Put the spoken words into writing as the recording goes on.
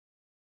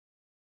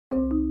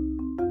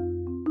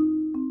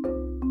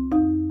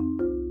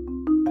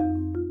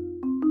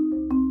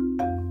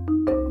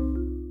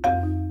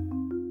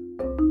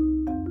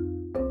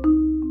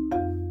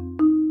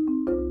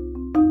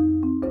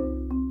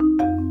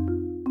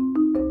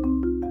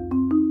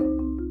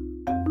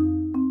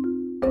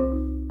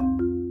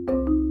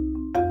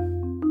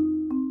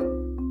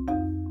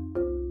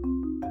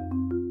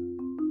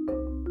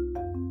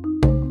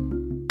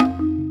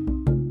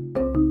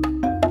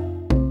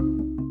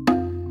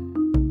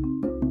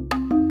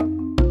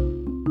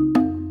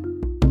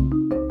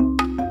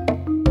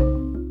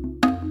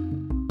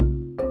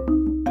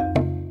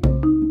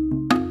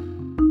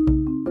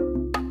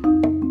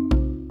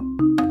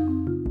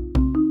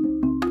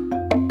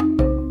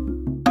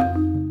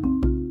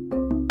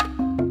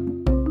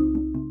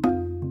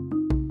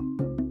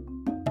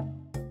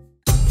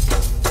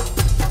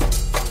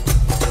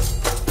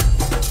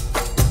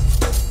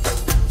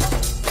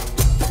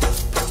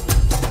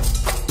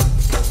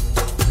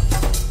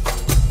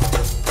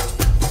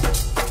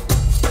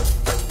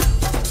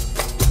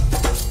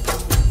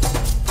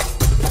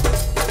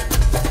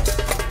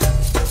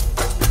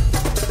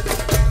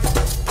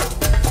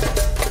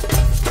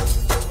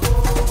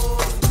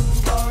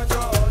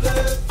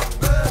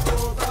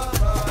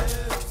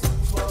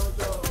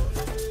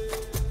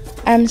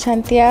I'm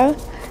Santiago.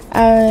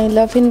 I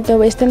live in the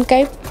Western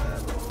Cape,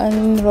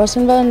 in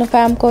Rosenville, on a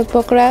farm called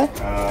Pokral.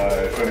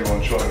 If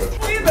anyone shot it.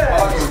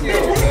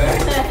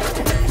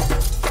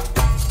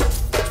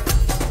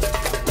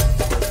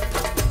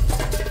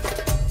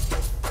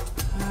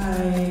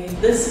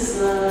 This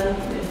is a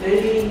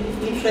very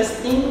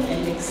interesting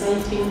and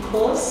exciting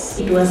course.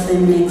 It was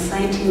an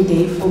exciting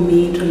day for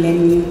me to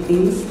learn new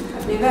things.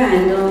 I've never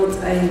handled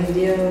a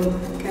video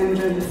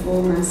camera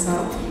before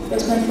myself. It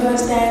was my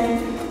first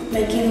time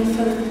making a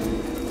film,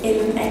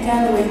 and I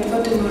can't wait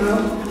for tomorrow.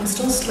 I'm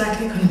still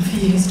slightly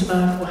confused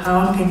about how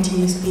I'm going to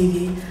use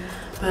PV,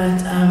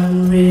 but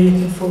I'm really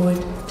looking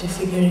forward to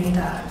figuring it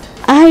out.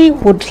 I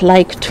would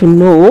like to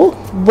know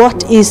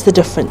what is the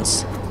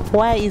difference.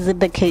 Why is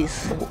it the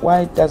case?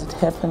 Why does it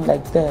happen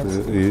like that?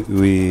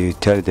 We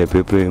tell the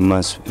people it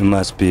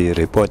must be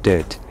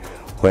reported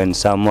when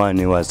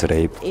someone was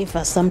raped.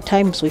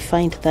 Sometimes we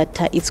find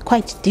that it's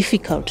quite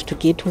difficult to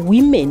get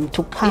women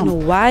to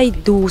come. Why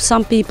do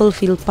some people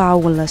feel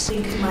powerless? I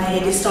think my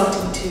head is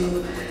starting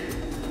to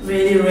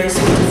really race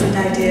with different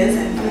ideas.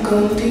 I'm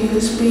going to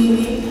use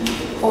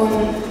PV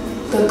on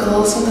the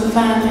girls on the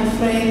farm, my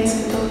friends,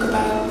 and talk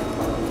about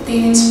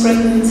teenage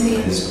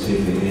pregnancy. This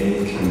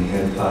PVA can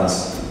help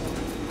us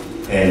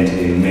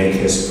and make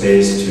a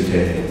space to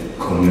the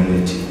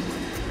community.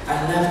 I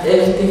loved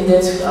everything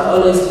that I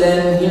always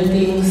learn new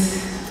things,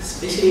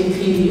 especially in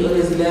PV,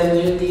 always learn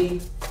new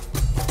things.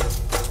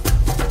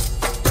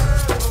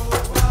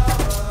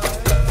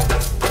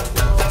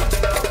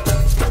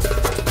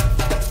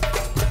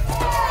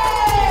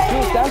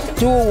 Just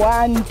do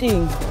one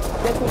thing.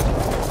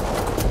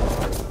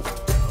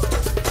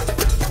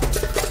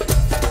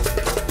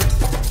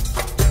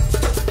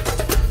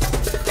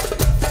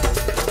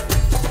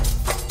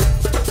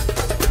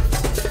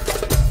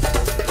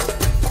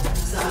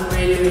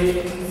 Really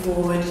looking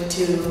forward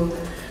to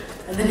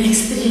the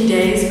next 3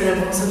 days, but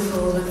I'm also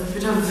filled with a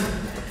bit of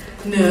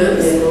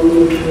nerves. We're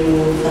going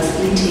to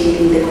facilitate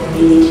in the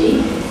community.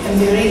 I'm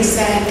very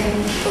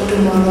excited for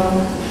tomorrow.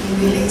 I'm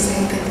really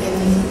excited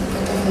and a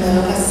bit of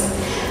nervous,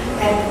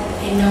 but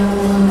I know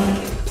we'll make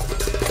it.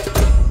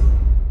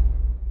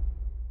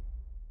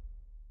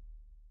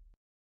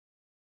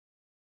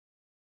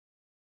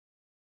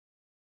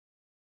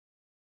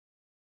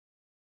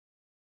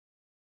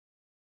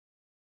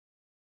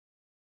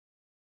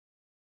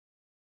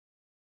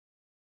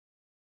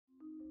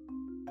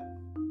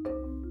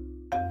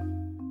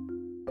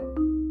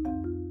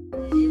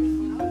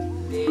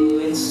 They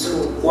went to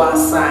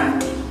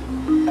Kwasanti,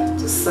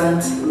 to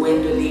Santi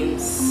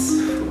Wendolins,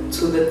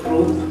 to the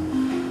group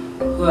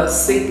who are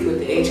sick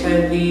with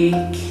HIV,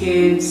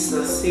 kids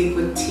are sick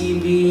with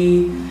TB.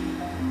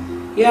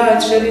 Yeah,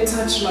 it really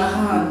touched my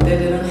heart that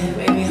they don't have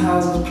any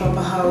houses,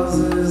 proper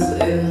houses,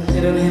 and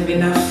they don't have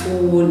enough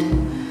food,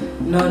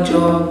 no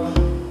job.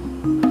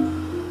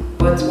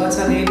 But what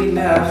I really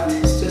loved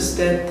is just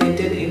that they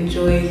did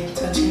enjoy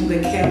touching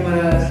the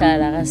camera.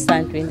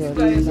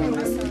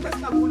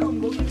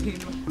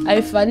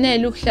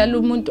 Ayifanele ukuhlala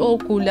umuntu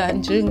ogula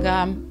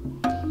njengami.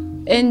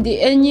 And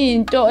enye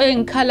into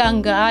engikhala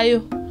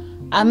ngayo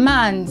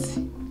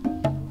amanzi.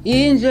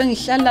 Indlu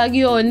engihlala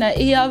kuyona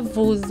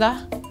iyavuza.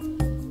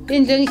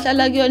 Indlu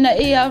engihlala kuyona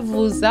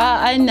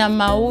iyavuza,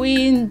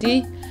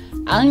 ayinamawindi,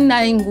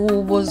 anginayo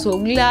ingubo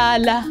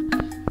zokulala.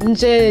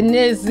 Nje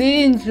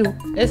nezindlu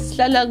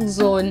esihlala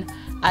kuzona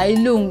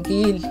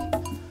ayilungile.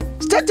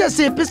 Sithathe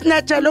siphi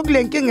isinyathelo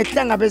lokule nkinga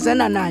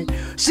esihlangabezana nayo?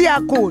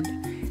 Siyakhula.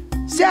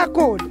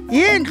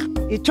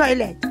 Indlu,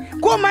 i-toilet.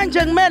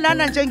 Kumanje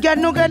ngimelana nje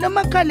ngiyanukela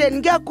emakhaleni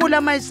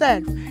ngiyakula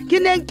myself.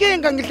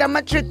 Nginenkinga ngidla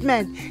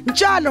ama-treatment.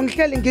 Njalo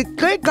ngihleli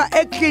ngigqiga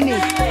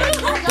eclinic.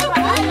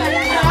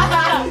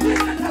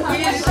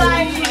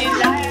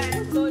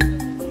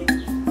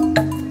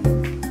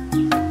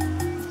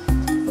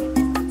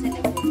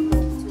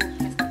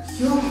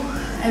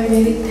 I'm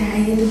very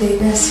tired, the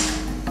babies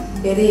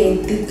very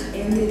hectic,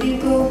 and the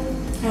people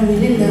are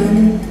really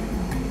learning.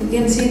 You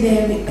can see they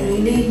are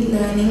really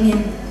learning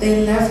and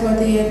they love what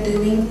they are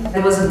doing.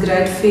 It was a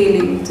great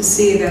feeling to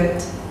see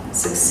that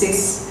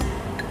success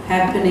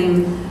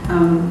happening,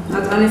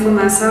 not only for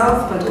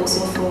myself but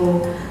also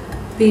for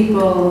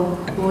people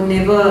who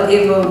never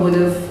ever would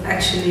have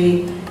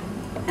actually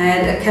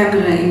had a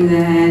camera in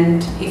their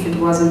hand if it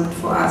wasn't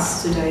for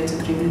us today to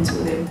bring it to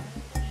them.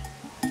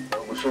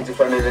 Do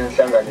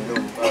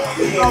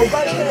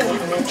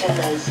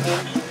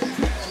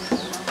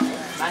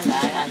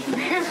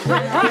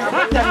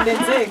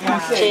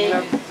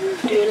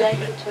you like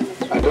it?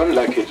 I don't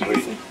like it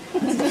really.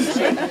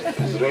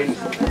 It's raining.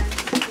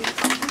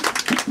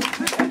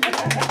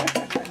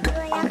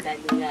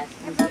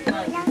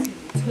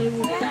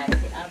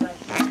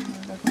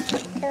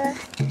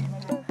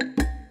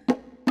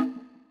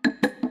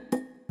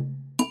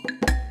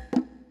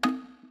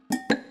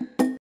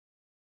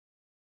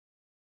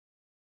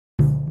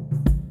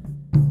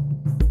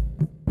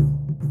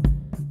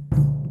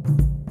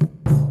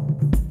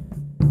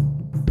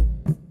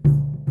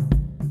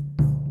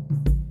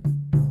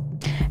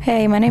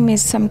 Hey, my name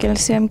is Samkel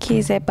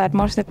Kize, but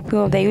most of the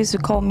people, they used to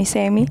call me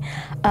Semi.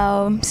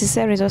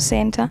 Resource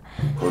Center.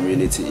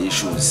 Community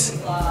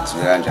issues. Let's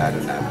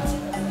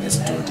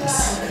do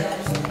this.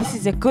 This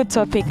is a good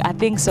topic, I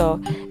think so.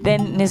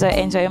 Then Nizo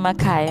enjoy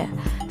Makaya.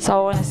 So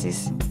I want to see.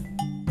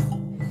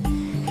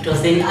 It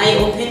was an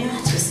eye-opener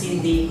to see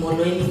the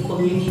Molweni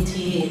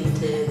community and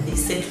the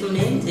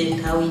settlement and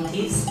how it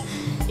is,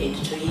 and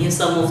to hear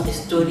some of the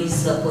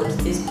stories about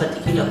this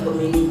particular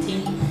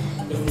community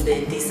and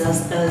the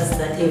disasters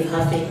that have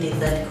happened in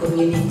that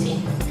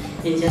community,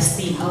 and just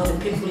see how the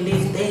people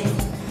live there.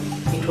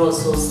 It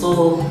was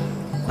also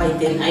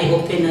quite an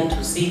eye-opener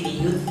to see the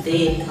youth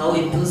there and how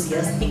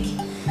enthusiastic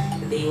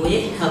they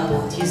were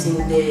about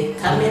using the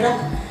camera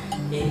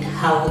and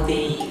how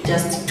they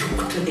just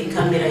took to the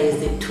camera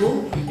as a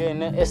tool.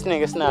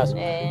 Esiningi esinazo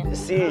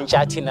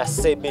sintsha thina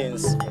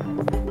sisebenzi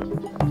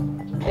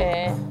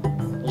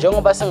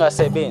njengoba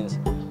singasebenzi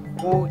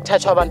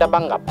kuthathwa abantu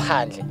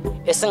abangaphandle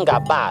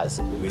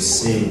esingabazi. We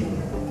see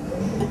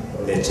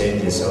the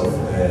changes of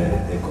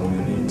the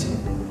community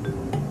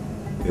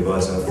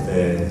because of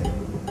the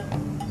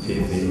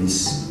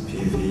PVs.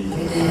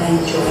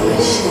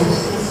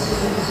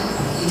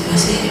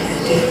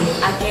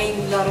 I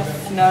gained a lot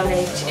of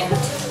knowledge and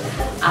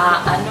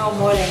I know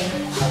more than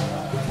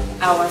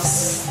I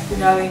was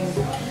knowing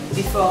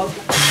before.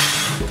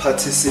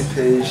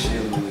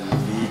 Participation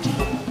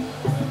video.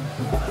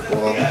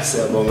 And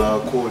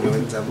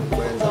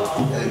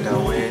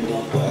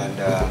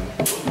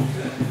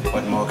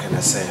what more can I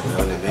say? We're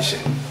on a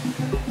mission.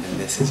 And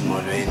this is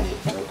Molweni,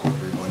 talk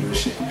of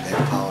revolution,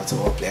 black power to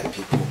all black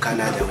people.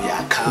 Canada, we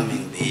are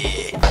coming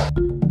there.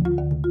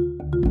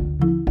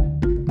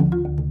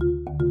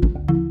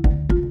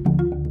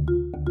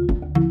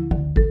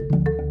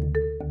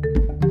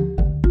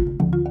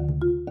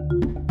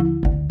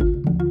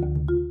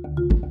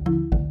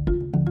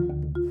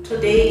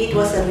 Today it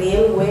was a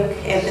real work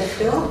at the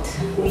field.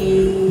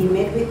 We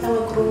met with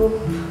our group,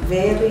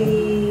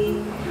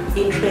 very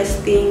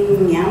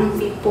interesting young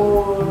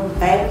people,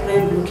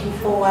 vibrant, looking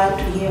forward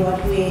to hear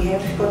what we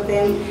have for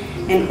them.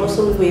 And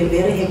also we're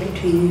very happy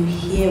to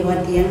hear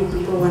what the young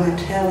people want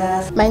to tell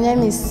us. My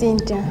name is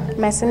Cynthia.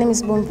 My surname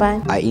is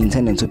Bumpan. I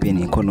intended to be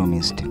an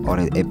economist or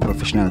a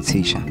professional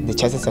teacher. The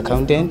chartered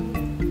accountant.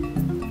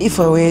 If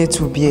I were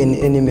to be an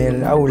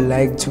animal, I would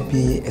like to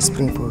be a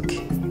springbok.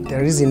 The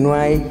reason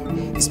why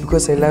is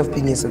because I love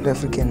being a South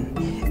African,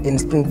 and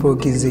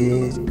springbok is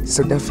a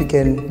South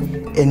African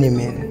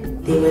animal.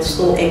 They were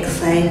so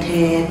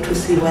excited to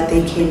see what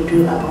they can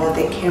do about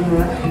the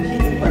camera.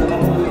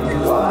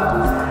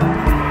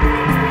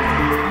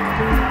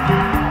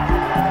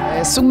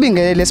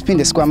 Sukubingelele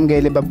siphinde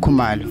sikwamukele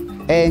babukhumalo.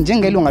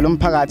 Njengelunga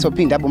lomphakathi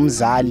ophinde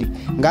abumzali,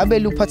 ngabe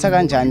luphatha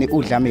kanjani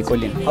udlame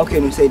ezikoleni? How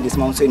can you say this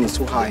mountain is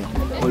too high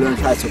or don't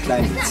try to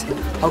climb it?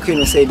 How can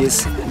you say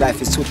this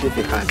life is too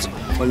difficult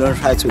or don't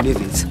try to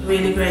live it?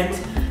 Really great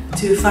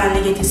to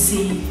finally get to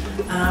see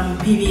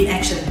PV in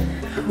action.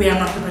 We are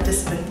not the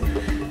participant,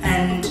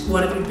 and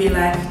what it would be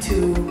like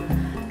to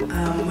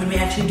when we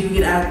actually do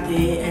get out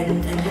there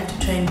and have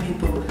to train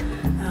people.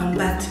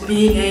 But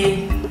being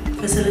a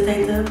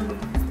facilitator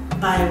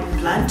by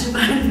blood,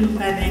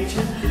 by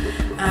nature,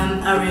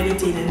 I really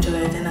did enjoy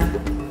it, and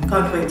I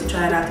can't wait to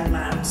try it out in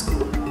my own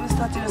school.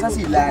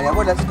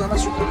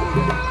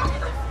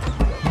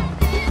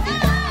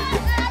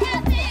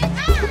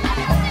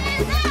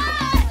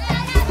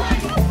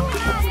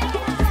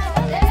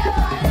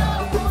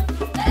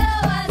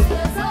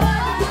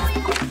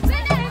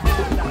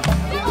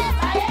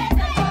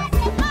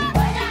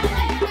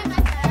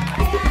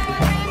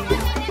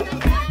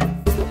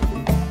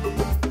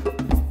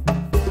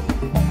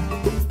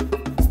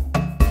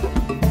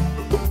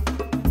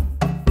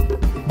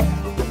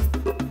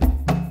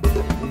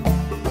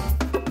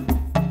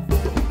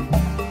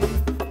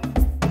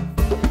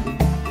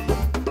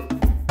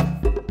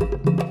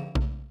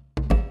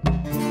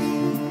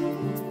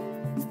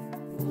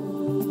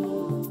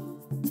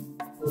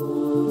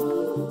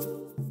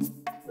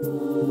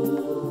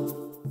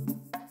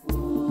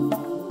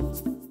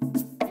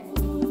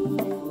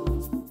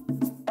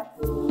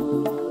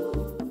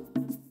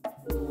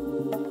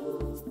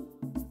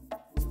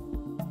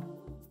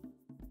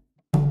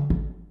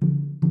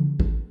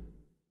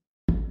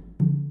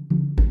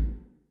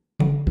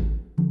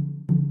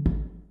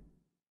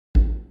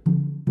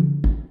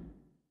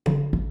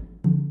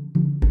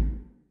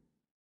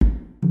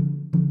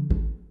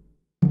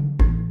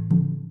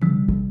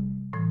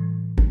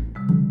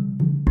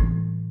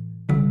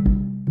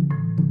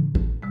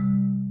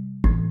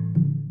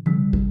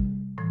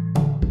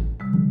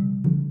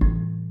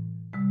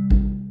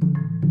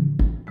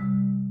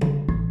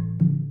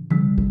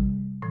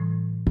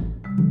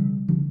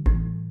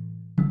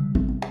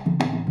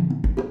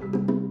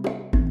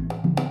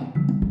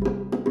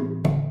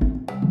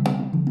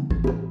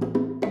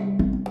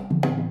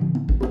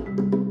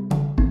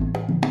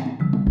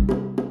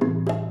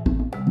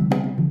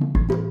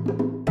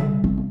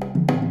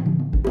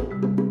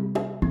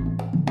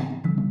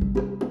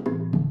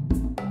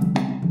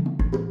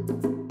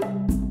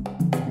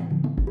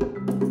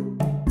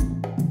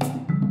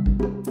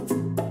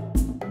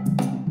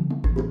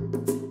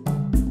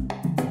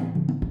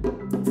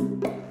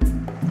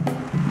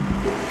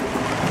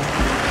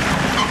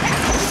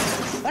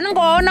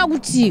 ndinoona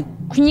kuti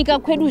kunyika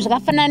kwedu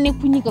zvakafanana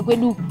nekunyika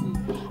kwedu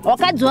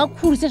wakadzi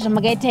wakuru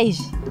sezvamakaita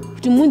izvi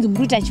kuti munzi muri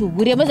kuita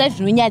chihure mozva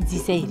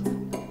zvinonyadzisa iri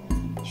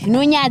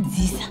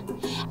zvinonyadzisa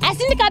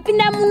asi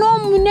ndikapinda muno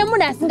mune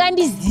munhu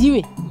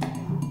asingandizive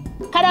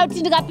kana kuti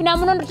ndikapinda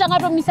muno ndotanga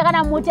tomisa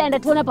kana mota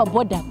ndatoona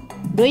pabhodha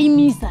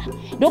ndoimisa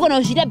ndogona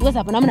kuzviita because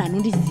hapana munhu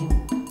anondiziva.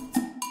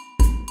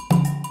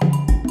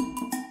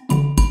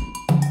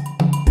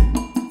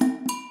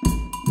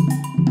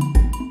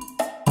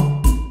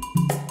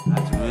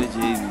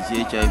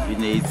 HIV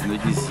neAIDS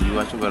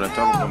nochiziva togara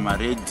taura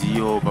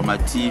pamaredhiyo,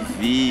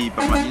 pamaTV,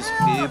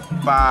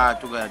 pamanewspaper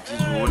togara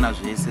tizviona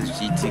zvese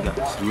zvichiitika.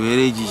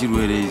 Chirwere ichi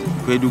chirwere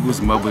kwedu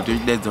kuZimbabwe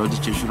tochidaidza kuti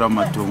cheshura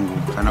matongo.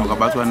 Kana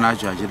ukabatwa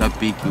nacho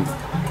hachirapiki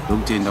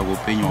ndokutoenda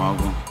kweupenyu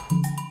hwako.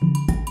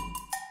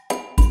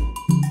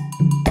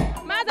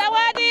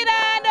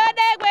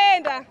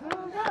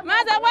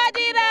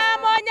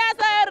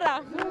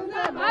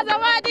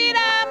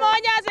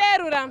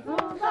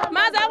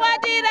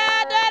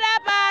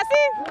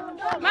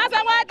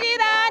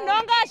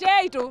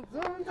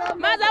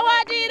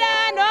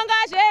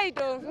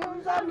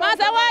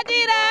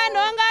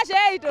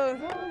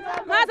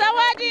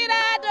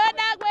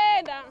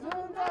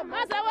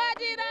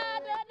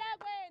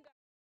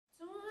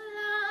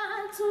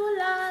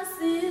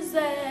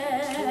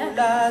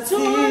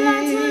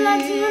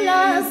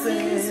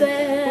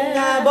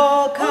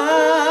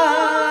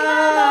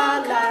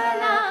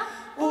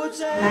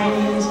 My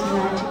name is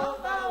Nati.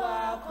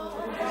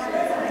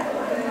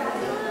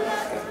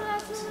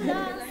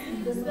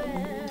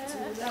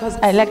 Because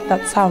I like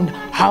that sound.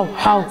 How.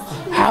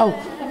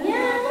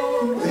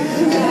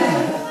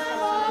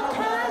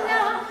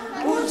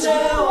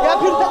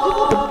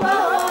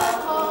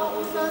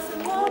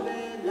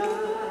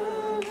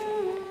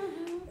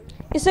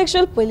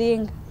 Sexual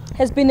bullying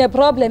has been a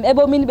problem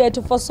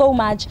for so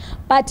much,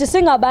 but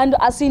singabantu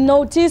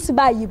asinotice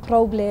ba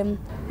yi-problem.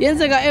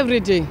 Yenzeka every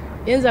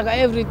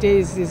day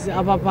is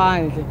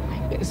abaphandle,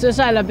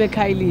 especially lapha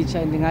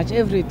eKhayelitsha ndingathi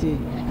every day.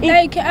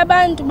 Like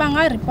abantu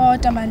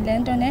bangaripota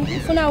mandlento ne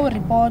ifuna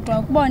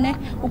uripotwa kubone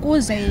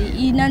ukuze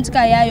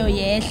inantsika yayo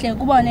yehle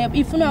kubone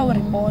ifuna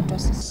uripotwa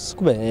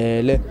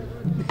sikubele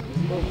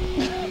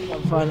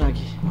mfana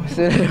ke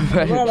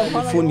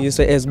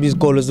ufundiswe as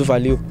bizikolo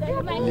zivaliwe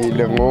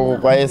lile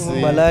ngoku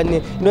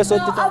kwayebalani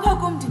nosothi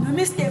abakumdi no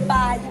Mr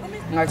Baya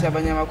ngathi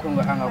abanye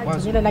amakhunga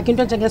angakwazi mina like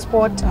into njenge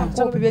sport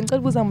so bengicela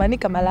ukubuza ngibani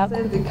igama lakho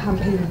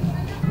campaign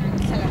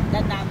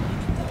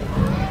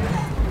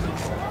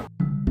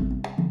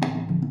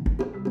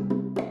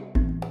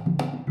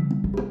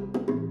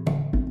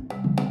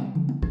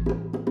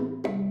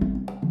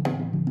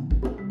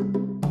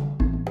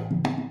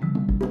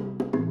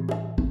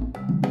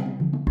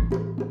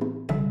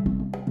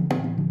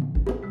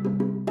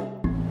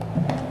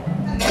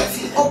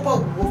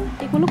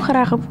Ik wil ook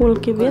graag een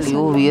volkje wezen.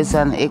 Wil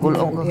wezen, ik wil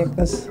ook.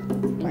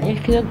 Maar ik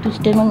geef ook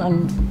toestemming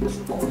aan.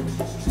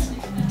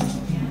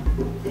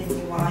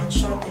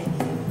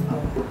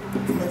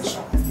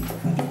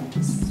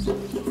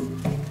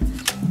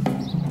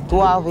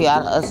 12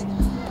 jaar is.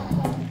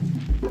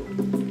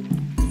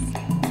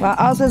 Maar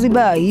als ze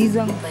bij hier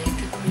zijn.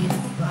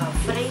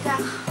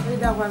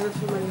 Vrijdag was het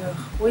voor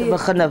mij. We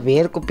beginnen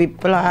werk op die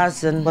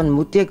plaats en dan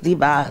moet ik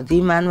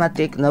die man wat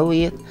ik nou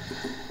weet.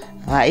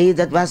 Maar hey,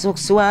 dat was ook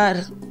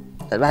zwaar.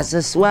 Dat was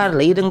een zwaar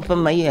leiding voor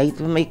mij. Hij heeft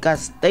mij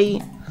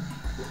kastei.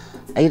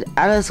 Hij heeft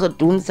alles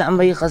gedaan, ze hebben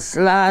mij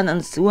geslaan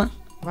en zo.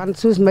 Want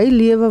zoals mijn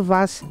leven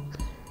was,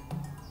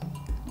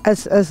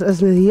 is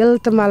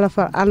helemaal een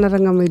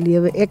verandering in mijn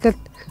leven. Ik heb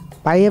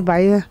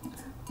baie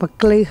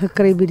beklei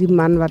gekregen bij die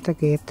man wat ik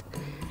heb.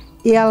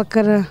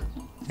 Elke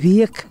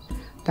week,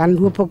 dan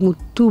hoop ik me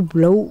toe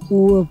blauw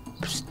oor,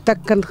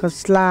 stukken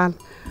geslaan,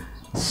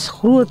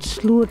 groot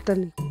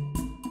sloten.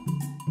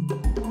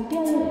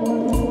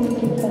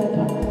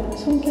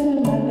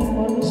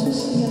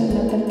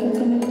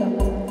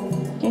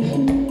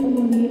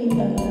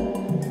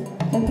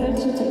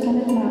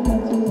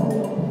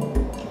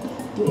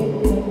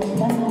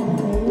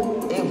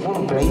 Ik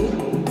voel blij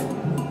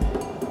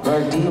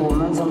dat die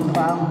women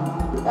ontvang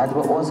dat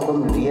we ons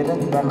kunnen leren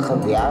van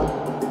geweld.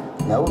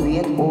 Nou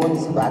weet ons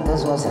wat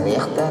is ons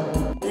rechten.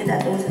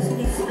 Dat ons is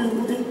niet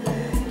vloeren,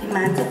 die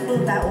mensen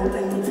voelen daarop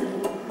en moeten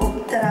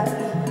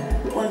optrappen.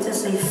 Ons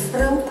is een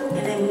vrouw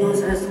en hij moet ons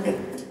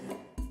respect.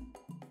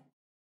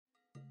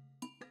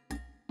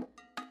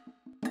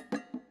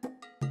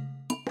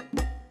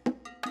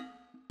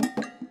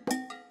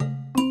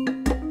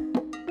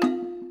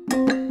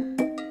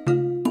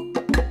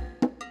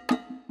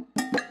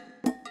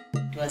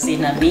 It was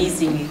an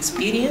amazing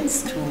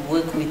experience to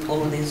work with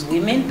all these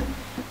women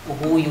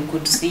who you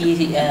could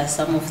see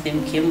some of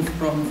them came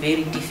from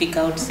very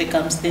difficult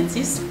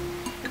circumstances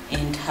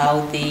and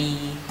how they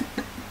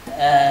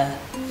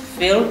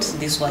felt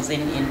this was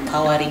an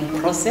empowering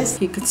process.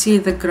 You could see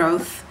the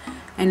growth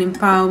and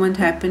empowerment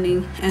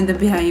happening and the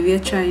behavior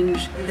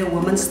change. The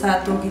women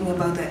start talking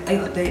about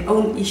their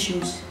own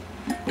issues,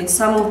 and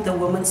some of the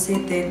women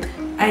said that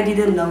I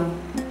didn't know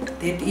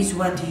that is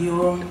what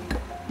your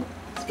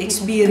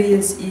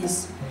experience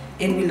is.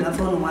 and we live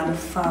on one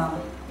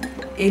farm.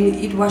 And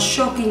it was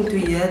shocking to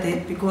hear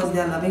that because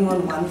they're living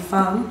on one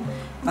farm,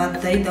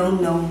 but they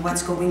don't know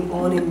what's going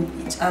on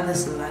in each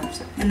other's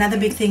lives. Another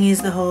big thing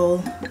is the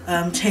whole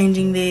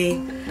changing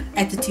their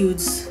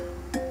attitudes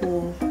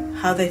or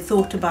how they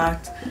thought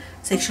about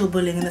sexual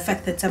bullying, and the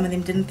fact that some of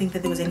them didn't think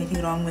that there was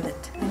anything wrong with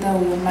it. The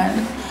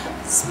women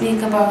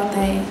speak about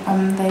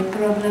their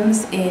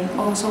problems and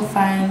also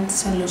find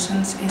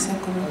solutions as a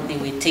group. They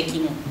were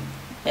taking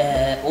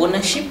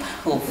ownership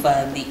of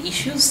the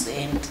issues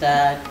and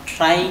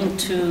trying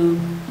to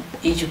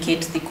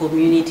educate the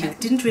community. I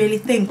didn't really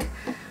think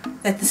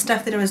that the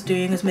stuff that I was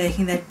doing was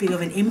making that big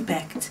of an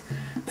impact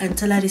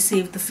until I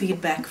received the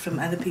feedback from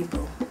other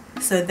people.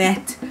 So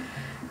that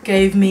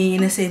gave me,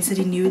 in a sense, a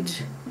renewed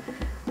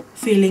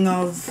feeling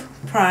of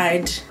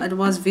pride. It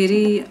was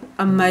very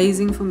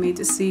amazing for me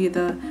to see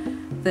the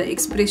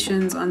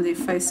expressions on their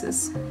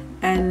faces,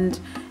 and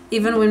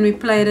even when we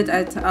played it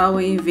at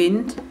our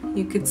event,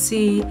 you could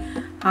see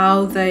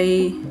how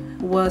they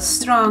were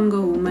stronger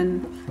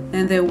women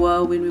than they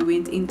were when we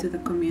went into the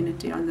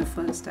community on the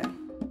first day.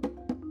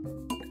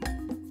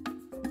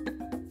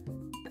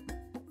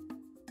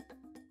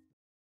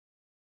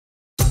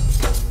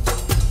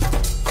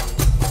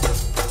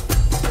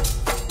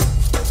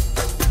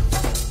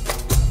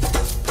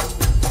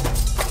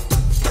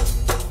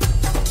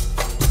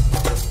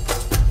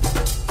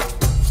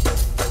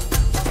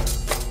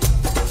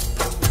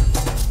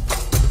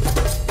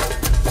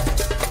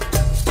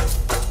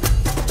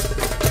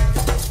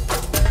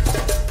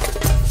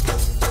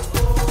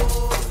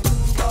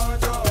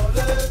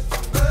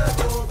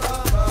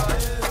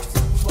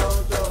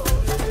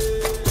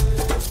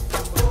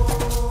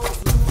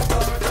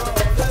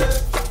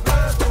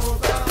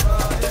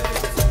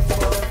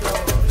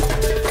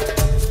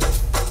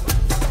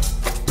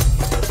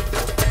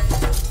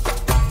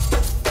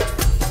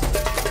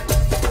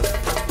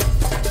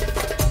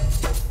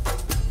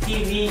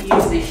 TV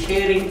is a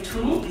sharing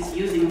tool, is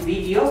using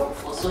video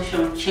for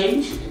social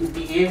change and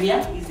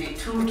behavior, is a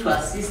tool to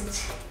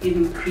assist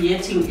in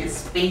creating a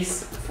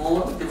space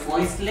for the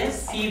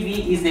voiceless.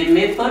 TV is a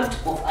method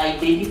of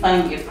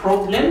identifying a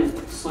problem,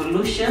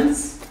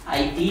 solutions,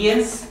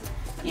 ideas,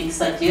 and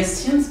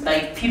suggestions by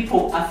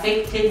people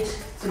affected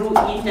through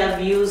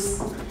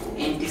interviews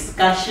and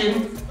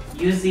discussion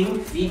using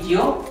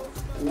video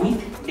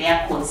with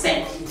their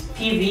consent.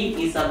 TV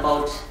is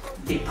about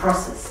the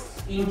process,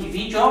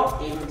 individual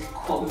and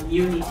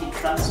community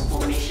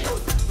transformation.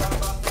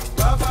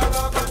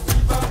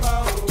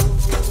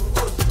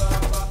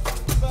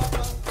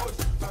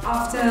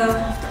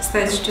 After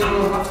stage 2,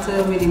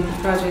 after reading the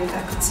project,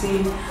 I could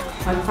see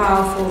what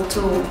powerful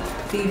tool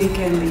TV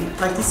can be.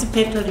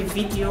 Participatory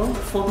video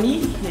for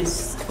me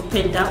has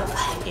opened up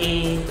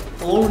a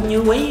whole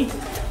new way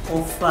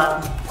of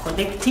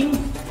connecting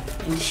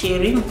and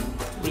sharing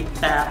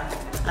with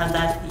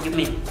other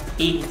human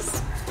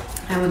beings.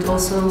 I would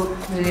also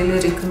really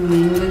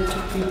recommend it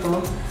to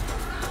people,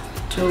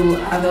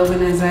 to other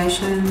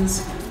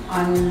organizations,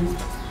 on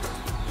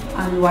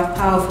what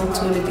powerful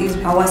tool it is.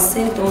 I was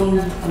sent on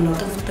a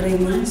lot of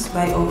trainings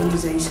by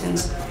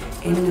organizations,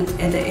 and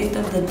at the end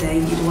of the day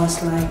it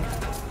was like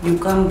you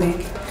come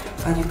back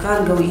but you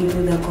can't go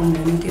into the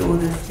community or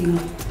the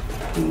field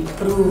to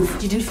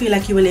improve. You didn't feel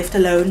like you were left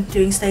alone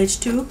during stage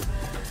 2.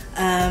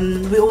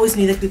 We always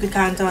knew that we could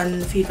count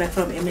on feedback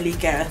from Emily,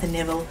 Gareth and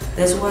Neville.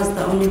 This was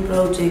the only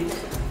project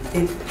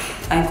that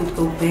I could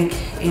go back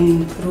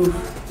and improve.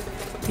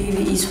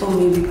 PV is for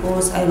me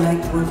because I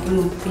like working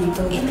with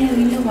people. And I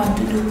really want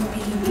to do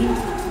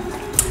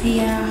PV.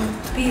 Yeah.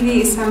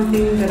 PV is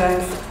something that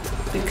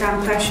I've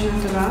become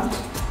passionate about.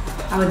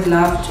 I would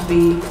love to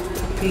be a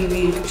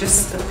PV,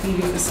 just a PV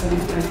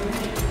facilitator.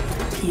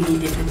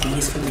 PV definitely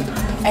is for me.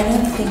 I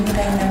don't think that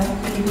I know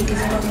PV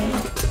is for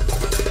me.